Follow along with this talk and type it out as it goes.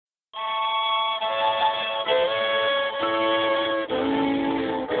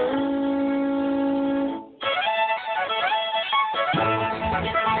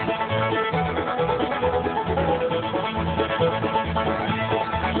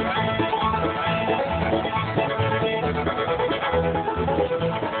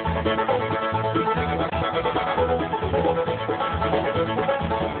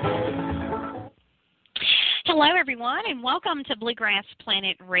everyone, and welcome to Bluegrass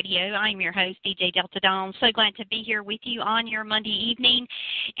Planet Radio. I'm your host, DJ Delta Dawn. So glad to be here with you on your Monday evening,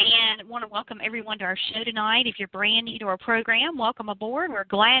 and want to welcome everyone to our show tonight. If you're brand new to our program, welcome aboard. We're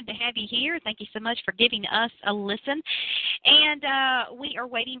glad to have you here. Thank you so much for giving us a listen. And we are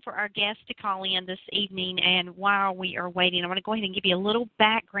waiting for our guest to call in this evening, and while we are waiting, I want to go ahead and give you a little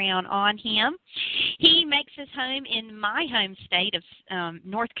background on him. He makes his home in my home state of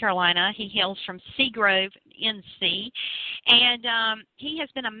North Carolina. He hails from Seagrove, NC, and he has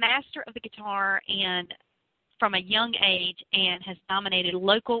been a master of the guitar and from a young age, and has dominated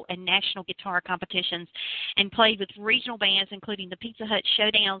local and national guitar competitions and played with regional bands, including the Pizza Hut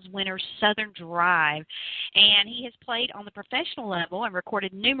Showdown's winner's Southern Drive. And he has played on the professional level and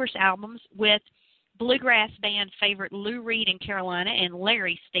recorded numerous albums with Bluegrass band favorite Reid and Carolina and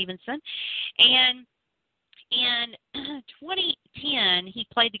Larry Stephenson. And in 2010, he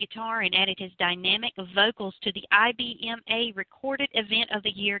played the guitar and added his dynamic vocals to the IBMA Recorded Event of the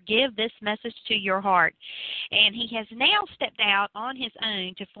Year, Give This Message to Your Heart. And he has now stepped out on his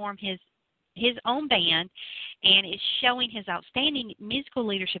own to form his own band, and is showing his outstanding musical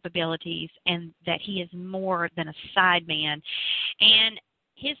leadership abilities and that he is more than a sideman. And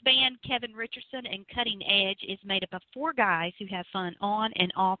his band, Kevin Richardson and Cutting Edge, is made up of 4 guys who have fun on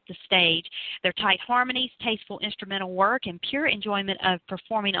and off the stage. Their tight harmonies, tasteful instrumental work, and pure enjoyment of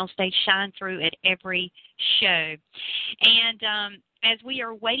performing on stage shine through at every show. And as we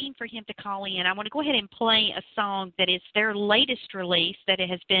are waiting for him to call in, I want to go ahead and play a song that is their latest release that it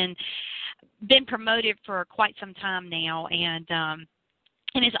has been promoted for quite some time now, and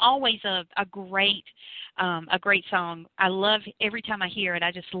it's always a great song. I love every time I hear it.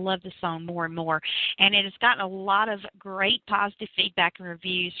 I just love the song more and more. And it has gotten a lot of great positive feedback and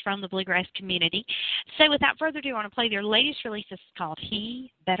reviews from the bluegrass community. So without further ado, I want to play their latest release. It's called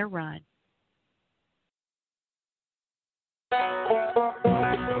He Better Run.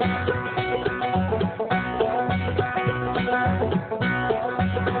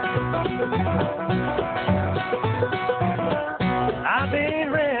 I've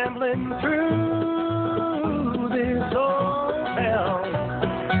been rambling through this old town,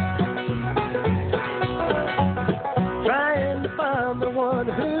 trying to find the one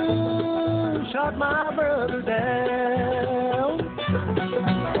who shot my brother down.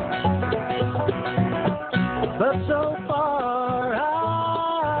 But so far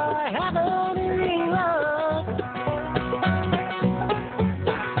I haven't any luck.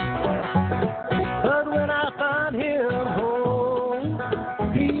 But when I find him home,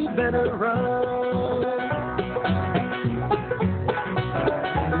 he better run.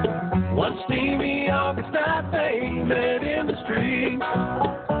 One steamy August night they met in the street,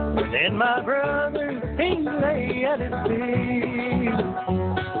 and my brother, he lay at his feet.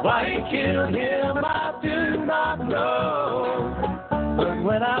 Why he killed him, I do not know. But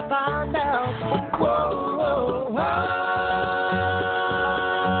when I find out, whoa, whoa,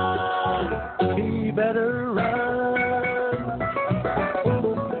 whoa, he better run.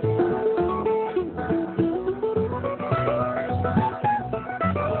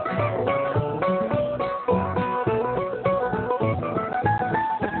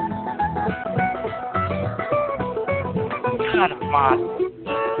 Kind of fun.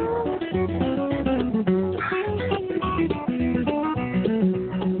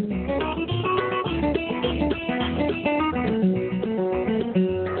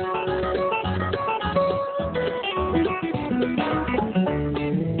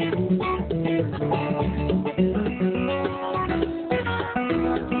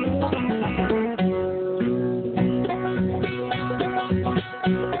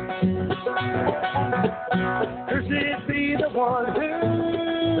 Cursed be the one who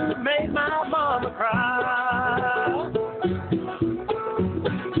made my mama cry,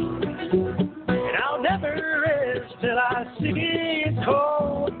 and I'll never rest till I see his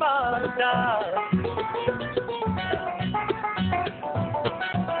cold body die.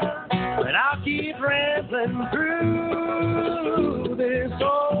 And I'll keep rambling through this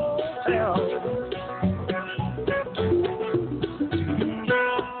old town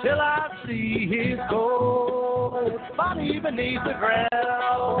till I see his cold body beneath the ground.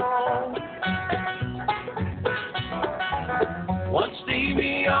 One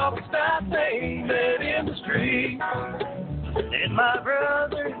steamy August night they met in the street, and my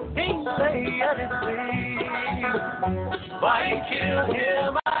brother, he lay at his feet. Why he killed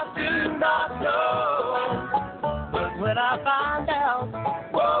him, I do not know. But when I find out,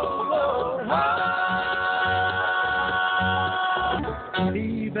 whoa, whoa, whoa,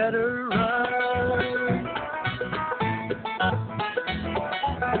 he better run.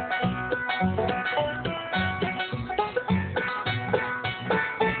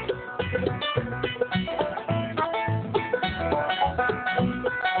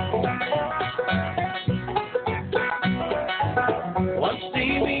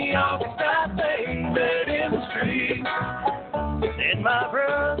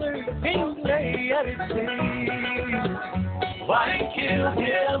 that it seems. Why he killed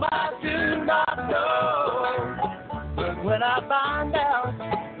him, I do not know. But when I find out,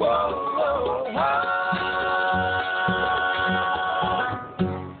 whoa, whoa,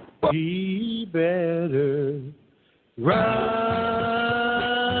 whoa, he better run.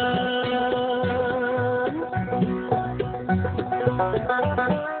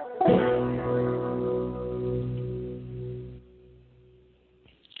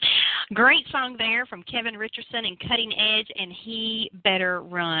 Great song there from Kevin Richardson and Cutting Edge, and He Better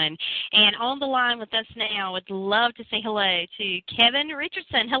Run. And on the line with us now, I would love to say hello to Kevin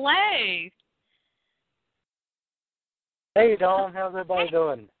Richardson. Hello. Hey, Dawn. How's everybody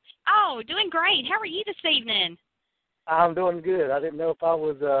doing? Oh, doing great. How are you this evening? I'm doing good. I didn't know if I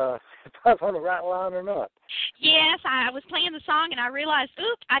was on the right line or not. Yes, I was playing the song and I realized,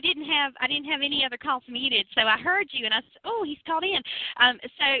 oops, I didn't have any other calls muted. So I heard you and I said, oh, he's called in.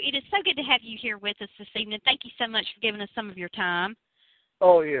 So it is so good to have you here with us this evening. Thank you so much for giving us some of your time.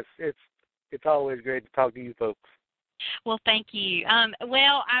 Oh yes, it's always great to talk to you folks. Well, thank you.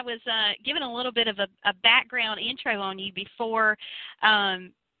 Well, I was given a little bit of a background intro on you before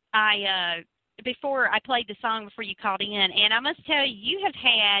I played the song before you called in, and I must tell you, you have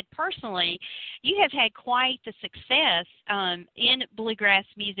had quite the success in bluegrass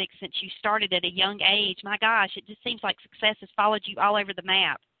music since you started at a young age. My gosh, it just seems like success has followed you all over the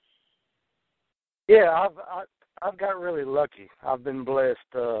map. Yeah, I've got really lucky. I've been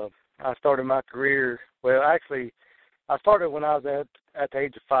blessed. I started my career, well, actually, I started when I was at the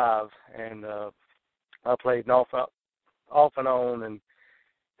age of 5, and I played off and on,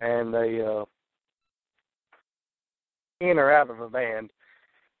 and they in or out of a band,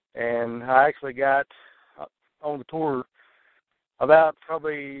 and I actually got on the tour about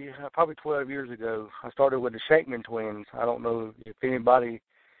probably 12 years ago. I started with the Shankman Twins. I don't know if anybody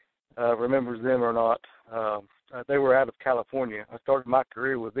remembers them or not. They were out of California. I started my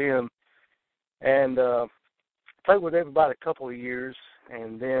career with them, and played with them about a couple of years,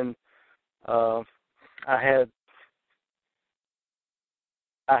 and then I had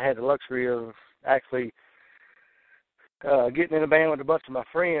the luxury of actually getting in a band with a bunch of my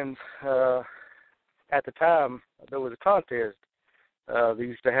friends. At the time, there was a contest they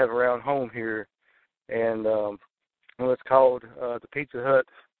used to have around home here, and it's called the Pizza Hut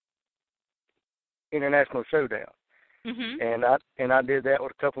International Showdown. Mm-hmm. And I did that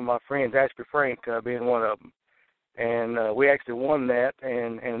with a couple of my friends, Ashby Frank being one of them. And we actually won that,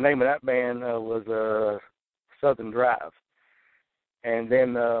 and the name of that band was Southern Drive. And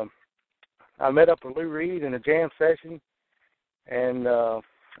then I met up with Lou Reid in a jam session, and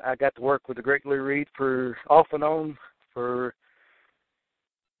I got to work with the great Lou Reid for off and on for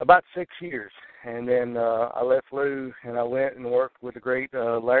about 6 years. And then I left Lou, and I went and worked with the great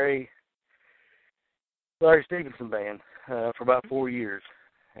Larry Stephenson band for about 4 years.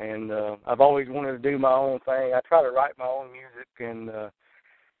 And I've always wanted to do my own thing. I try to write my own music, and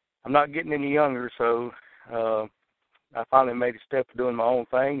I'm not getting any younger, so I finally made a step to doing my own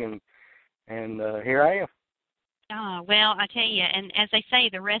thing, and here I am. Oh, well, I tell you, and as they say,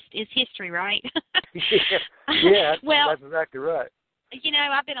 the rest is history, right? Yeah, well, that's exactly right. You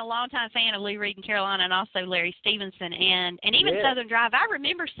know, I've been a long-time fan of Reid and Carolina and also Larry Stephenson, and even Southern Drive. I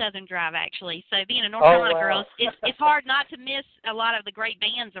remember Southern Drive, actually. So being a North Carolina girl, it's hard not to miss a lot of the great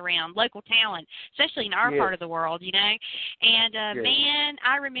bands around, local talent, especially in our part of the world, you know. And, man,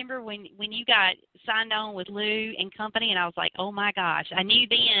 I remember when you got signed on with Lou and company, and I was like, oh, my gosh. I knew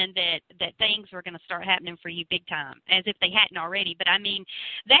then that things were going to start happening for you big time, as if they hadn't already. But, I mean,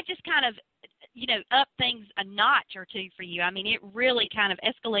 that just kind of, you know, up things a notch or two for you. I mean, it really kind of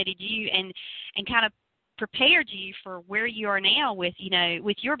escalated you and kind of prepared you for where you are now with, you know,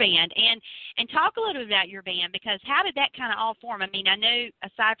 with your band. And talk a little bit about your band, because how did that kind of all form? I mean, I know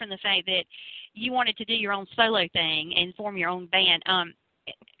aside from the fact that you wanted to do your own solo thing and form your own band,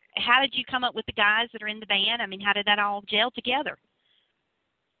 how did you come up with the guys that are in the band? I mean, how did that all gel together?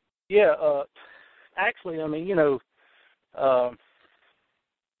 Yeah, actually, I mean, you know,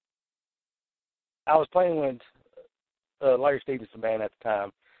 I was playing with Larry Stephenson band at the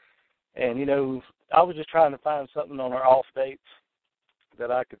time, and, you know, I was just trying to find something on our off dates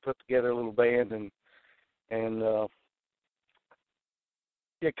that I could put together a little band, and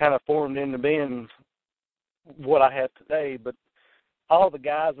it kind of formed into being what I have today. But all the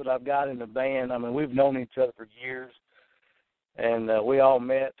guys that I've got in the band, I mean, we've known each other for years, and we all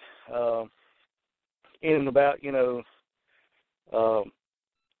met in and about, you know,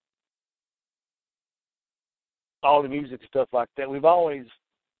 all the music and stuff like that. We've always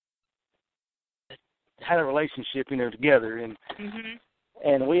had a relationship, you know, together, and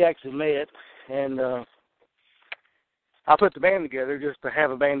and we actually met, and I put the band together just to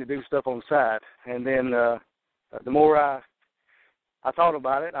have a band to do stuff on the side. And then the more I thought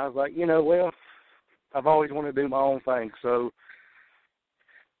about it, I was like, well, I've always wanted to do my own thing. So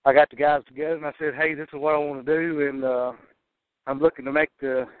I got the guys together, and I said, hey, this is what I want to do, and I'm looking to make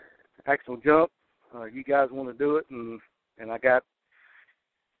the actual jump. You guys want to do it, and I got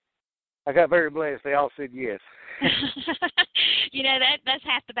very blessed. They all said yes. That's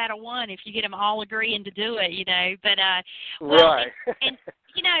half the battle won if you get them all agreeing to do it, But right. and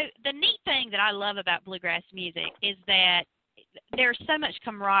the neat thing that I love about bluegrass music is that there's so much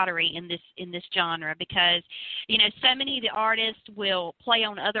camaraderie in this genre, because so many of the artists will play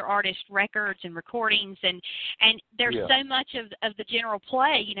on other artists' records and recordings, and there's so much of the general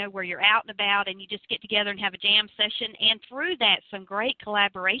play, where you're out and about and you just get together and have a jam session, and through that some great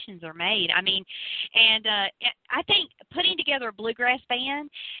collaborations are made. I mean, and I think putting together a bluegrass band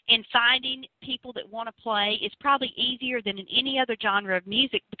and finding people that want to play is probably easier than in any other genre of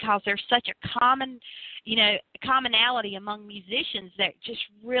music, because there's such a commonality among musicians that just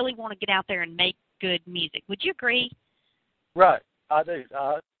really want to get out there and make good music. Would you agree? Right, I do.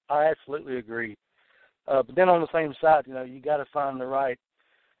 I absolutely agree. But then on the same side, you got to find the right.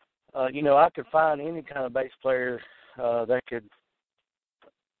 I could find any kind of bass player that could.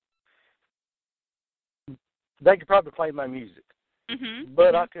 They could probably play my music,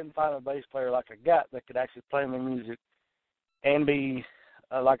 but I couldn't find a bass player like I got that could actually play my music and be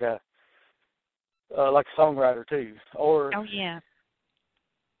like a songwriter too, or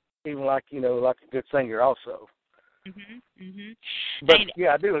even like like a good singer also. But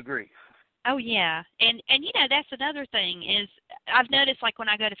I do agree. Oh yeah, and that's another thing is I've noticed, like when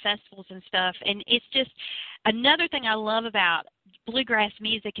I go to festivals and stuff, and it's just another thing I love about bluegrass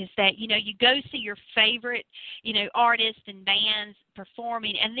music is that you go see your favorite artists and bands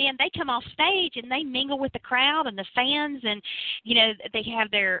performing, and then they come off stage and they mingle with the crowd and the fans, and they have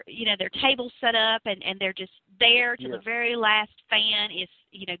their their tables set up, and they're just there till the very last fan is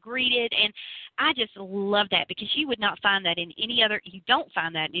greeted, and I just love that, because you would not find that in any other. You don't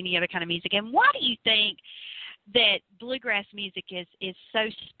find that in any other kind of music. And why do you think that bluegrass music is so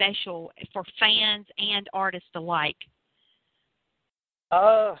special for fans and artists alike?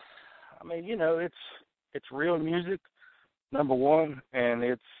 I mean, it's real music, number one, and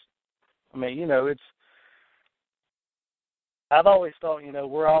I've always thought,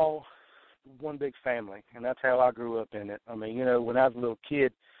 we're all one big family, and that's how I grew up in it. I mean, when I was a little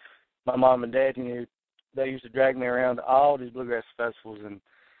kid, my mom and dad, they used to drag me around to all these bluegrass festivals,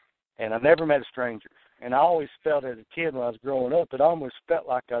 and I never met a stranger. And I always felt as a kid when I was growing up, it almost felt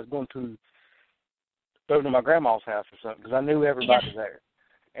like I was going to go to my grandma's house or something, because I knew everybody there.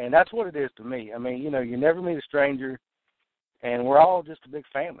 And that's what it is to me. I mean, you never meet a stranger, and we're all just a big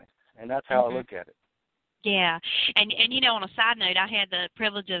family, and that's how I look at it. Yeah, and on a side note, I had the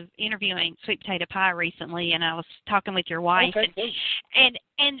privilege of interviewing Sweet Potato Pie recently, and I was talking with your wife,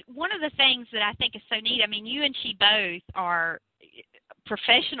 and one of the things that I think is so neat, I mean, you and she both are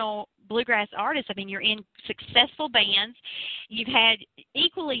professional bluegrass artists. I mean, you're in successful bands. You've had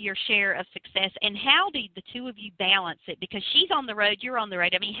equally your share of success. And how do the two of you balance it? Because she's on the road, you're on the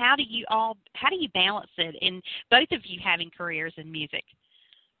road. I mean, how do you balance it in both of you having careers in music?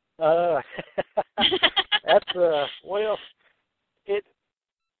 That's well, it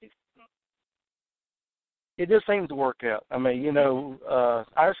just seems to work out. I mean,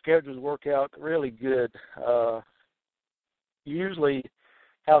 our schedules work out really good. Usually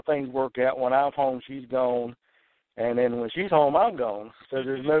how things work out, when I'm home, she's gone, and then when she's home, I'm gone. So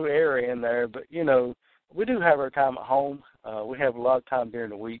there's no area in there. But, we do have our time at home. We have a lot of time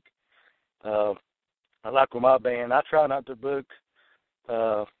during the week. Like with my band, I try not to book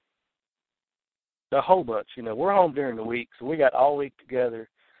the whole bunch. We're home during the week, so we got all week together.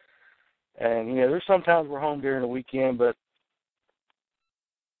 And, there's sometimes we're home during the weekend, but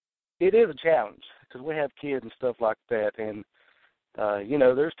it is a challenge because we have kids and stuff like that. And,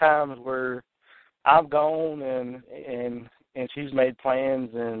 there's times where I'm gone and she's made plans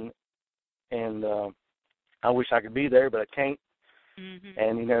and I wish I could be there, but I can't.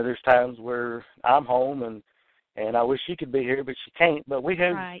 And, there's times where I'm home and I wish she could be here, but she can't. But we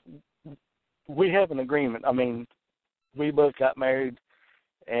have an agreement. I mean, we both got married,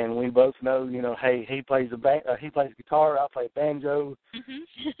 and we both know, hey, he plays guitar, I play banjo,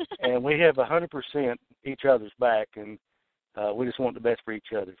 and we have 100% each other's back, and we just want the best for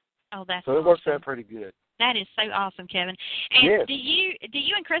each other. Oh, that's so it works out pretty good. That is so awesome, Kevin. And yes. do you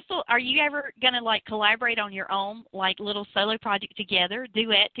and Crystal, are you ever going to collaborate on your own little solo project together,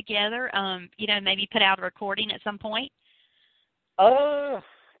 duet together? Maybe put out a recording at some point?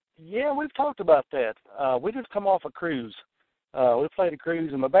 Yeah, we've talked about that. We just come off a cruise. We played a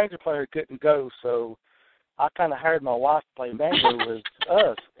cruise, and my banjo player couldn't go, so I kind of hired my wife to play banjo with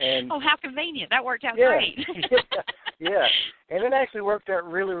us. And oh, how convenient. That worked out yeah, great. yeah, and it actually worked out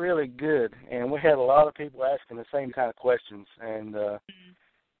really, really good. And we had a lot of people asking the same kind of questions. And,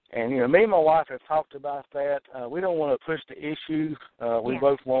 and me and my wife have talked about that. We don't want to push the issue. We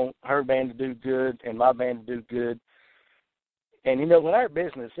both want her band to do good and my band to do good. And, with our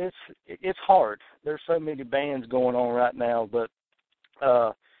business, it's hard. There's so many bands going on right now, but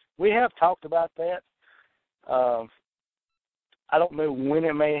we have talked about that. I don't know when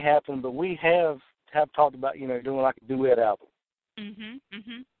it may happen, but we have talked about, doing like a duet album.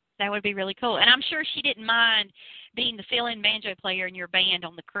 That would be really cool. And I'm sure she didn't mind being the fill-in banjo player in your band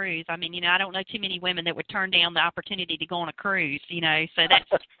on the cruise. I mean, I don't know too many women that would turn down the opportunity to go on a cruise, so that's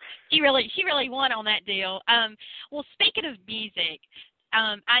she really won on that deal. Well, speaking of music,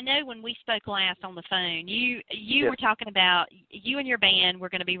 I know when we spoke last on the phone, you were talking about you and your band were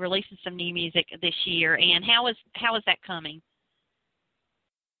going to be releasing some new music this year, and how is that coming?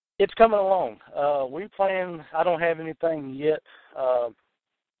 It's coming along. We plan. I don't have anything yet.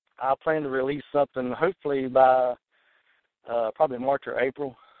 I plan to release something hopefully by probably March or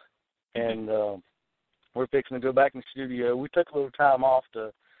April, and we're fixing to go back in the studio. We took a little time off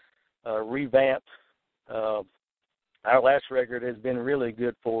to revamp. Our last record has been really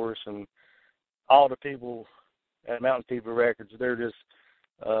good for us, and all the people at Mountain Fever Records, they're just,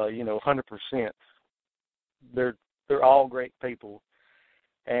 100%. They're all great people,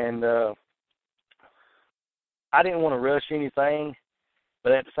 and I didn't want to rush anything,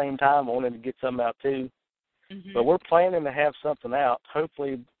 but at the same time, I wanted to get something out too. But we're planning to have something out,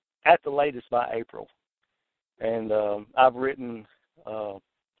 hopefully at the latest by April. And I've written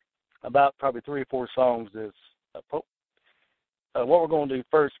about probably 3 or 4 songs. What we're going to do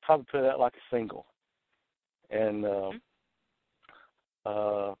first, probably put it out like a single. And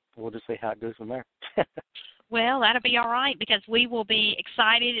we'll just see how it goes from there. Well, that'll be all right, because we will be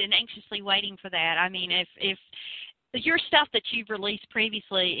excited and anxiously waiting for that. I mean, if your stuff that you've released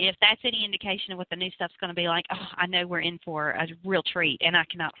previously, if that's any indication of what the new stuff's going to be like, I know we're in for a real treat, and I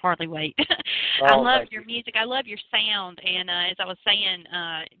cannot hardly wait. I love your music. I love your sound, and as I was saying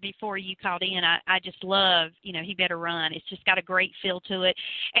before you called in, I just love, He Better Run. It's just got a great feel to it.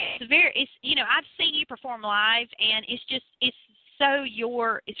 And I've seen you perform live, and it's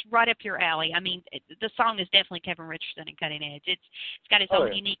right up your alley. I mean, the song is definitely Kevin Richardson and Cutting Edge. It's got its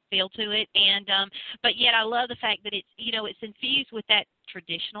own unique feel to it, and but yet I love the fact that it's it's infused with that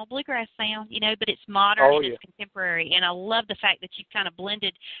traditional bluegrass sound, but it's modern and it's contemporary. And I love the fact that you've kind of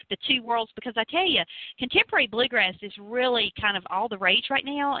blended the two worlds, because I tell you, contemporary bluegrass is really kind of all the rage right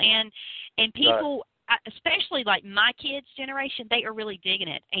now, and people, especially like my kids' generation, they are really digging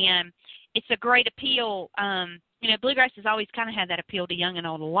it, and it's a great appeal. Bluegrass has always kind of had that appeal to young and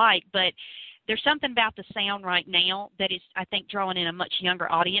old alike, but there's something about the sound right now that is, I think, drawing in a much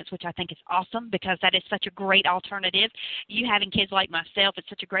younger audience, which I think is awesome, because that is such a great alternative. You having kids like myself, it's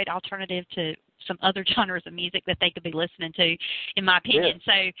such a great alternative to some other genres of music that they could be listening to, in my opinion.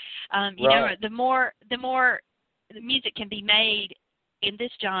 So, the more the music can be made in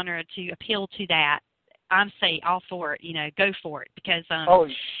this genre to appeal to that, I'm saying all for it, go for it, because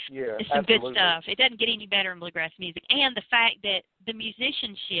it's some good stuff. It doesn't get any better in bluegrass music. And the fact that the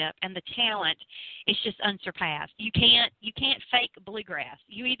musicianship and the talent is just unsurpassed. You can't fake bluegrass.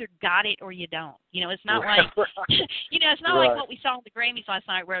 You either got it or you don't. It's not like it's not like what we saw at the Grammys last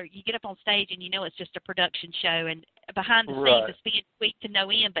night, where you get up on stage and it's just a production show, and behind the scenes it's being tweaked to no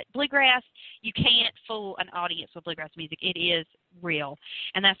end. But bluegrass, you can't fool an audience with bluegrass music. It is real,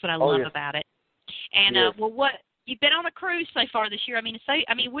 and that's what I love about it. And what you've been on a cruise so far this year. I mean,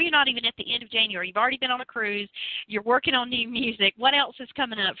 we're not even at the end of January. You've already been on a cruise. You're working on new music. What else is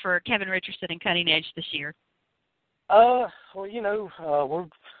coming up for Kevin Richardson and Cutting Edge this year? Well, we're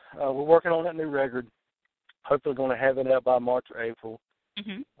working on that new record. Hopefully, going to have it out by March or April.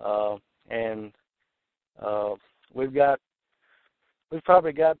 And we've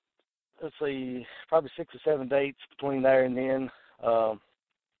probably got, probably 6 or 7 dates between there and then.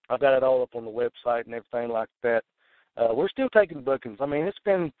 I've got it all up on the website and everything like that. We're still taking bookings. I mean,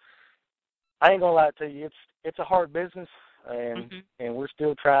 I ain't gonna lie to you, it's a hard business, and we're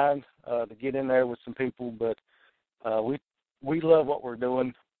still trying to get in there with some people, but we love what we're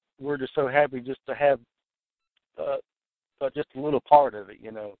doing. We're just so happy just to have just a little part of it,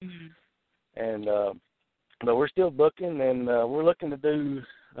 And but we're still booking, and we're looking to do.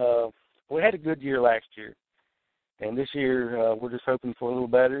 We had a good year last year. And this year, we're just hoping for a little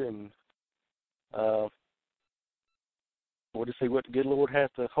better, and we'll just see what the good Lord has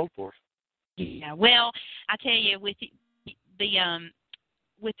to hold for us. Yeah, well, I tell you, with the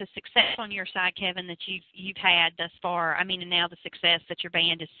success on your side, Kevin, that you've had thus far, I mean, and now the success that your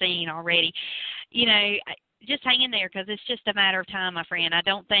band has seen already, you know, just hang in there, because it's just a matter of time, my friend. I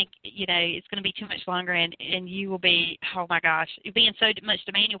don't think, you know, it's going to be too much longer, and you will be, oh my gosh, you'll be in so much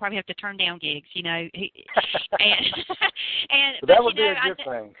demand, you'll probably have to turn down gigs, you know. And so that would be a good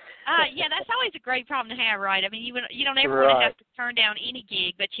thing. Yeah, that's always a great problem to have, right? I mean, you don't ever want to have to turn down any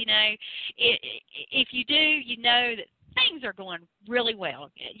gig, but you know, if you do, you know that things are going really well,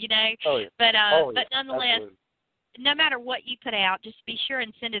 you know. Oh, yeah. But yeah. nonetheless. Absolutely. No matter what you put out, just be sure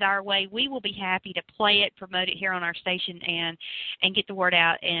and send it our way. We will be happy to play it, promote it here on our station, and get the word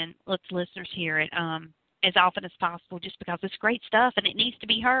out and let the listeners hear it as often as possible, just because it's great stuff and it needs to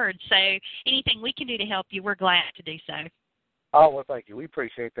be heard. So anything we can do to help you, we're glad to do so. Oh, well, thank you. We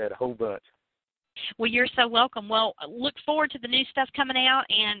appreciate that a whole bunch. Well, you're so welcome. Well, look forward to the new stuff coming out,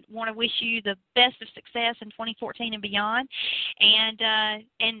 and want to wish you the best of success in 2014 and beyond. And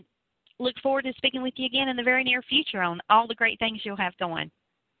look forward to speaking with you again in the very near future on all the great things you'll have going.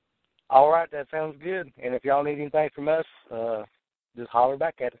 All right, that sounds good. And if y'all need anything from us, just holler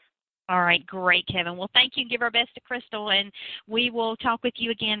back at us. All right, great, Kevin. Well, thank you, and give our best to Crystal, and we will talk with you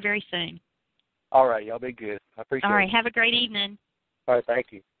again very soon. All right, y'all be good. I appreciate it. All right, have a great evening. All right,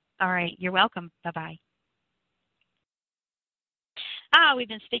 thank you. All right, you're welcome. Bye-bye. We've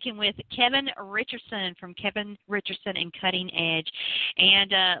been speaking with Kevin Richardson from Kevin Richardson and Cutting Edge.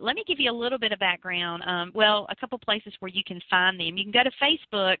 And let me give you a little bit of background. Well, a couple places where you can find them. You can go to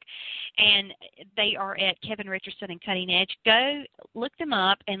Facebook, and they are at Kevin Richardson and Cutting Edge. Go look them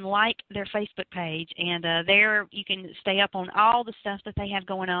up and like their Facebook page. And there you can stay up on all the stuff that they have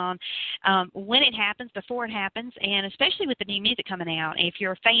going on when it happens, before it happens, and especially with the new music coming out. If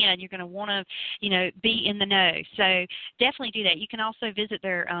you're a fan, you're going to want to, you know, be in the know. So definitely do that. You can also visit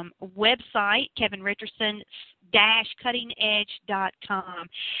their website, kevinrichardson-cuttingedge.com,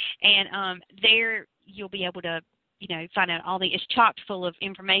 and there you'll be able to, you know, find out all it's chock full of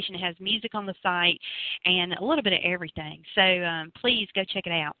information. It has music on the site and a little bit of everything. So please go check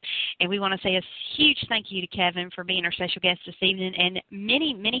it out. And we want to say a huge thank you to Kevin for being our special guest this evening, and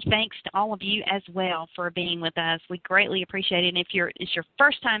many, many thanks to all of you as well for being with us. We greatly appreciate it. And if it's your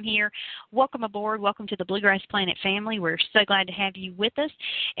first time here, welcome aboard. Welcome to the Bluegrass Planet family. We're so glad to have you with us,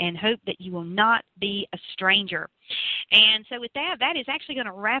 and hope that you will not be a stranger. And so with that, that is actually going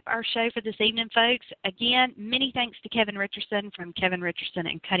to wrap our show for this evening, folks. Again, many thanks to Kevin Richardson from Kevin Richardson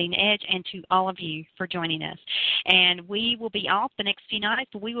and Cutting Edge, and to all of you for joining us. And we will be off the next few nights,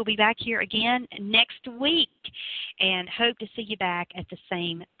 but we will be back here again next week, and hope to see you back at the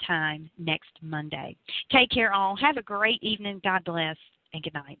same time next Monday. Take care, all. Have a great evening. God bless, and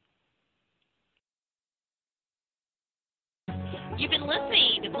good night. You've been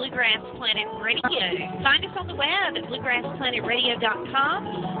listening to Bluegrass Planet Radio. Find us on the web at bluegrassplanetradio.com,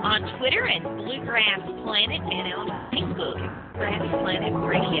 on Twitter at Bluegrass Planet, and on Facebook, Bluegrass Planet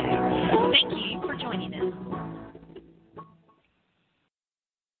Radio. Thank you for joining us.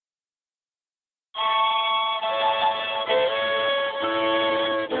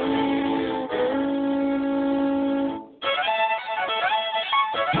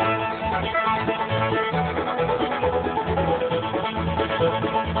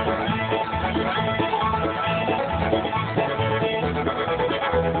 Thank you.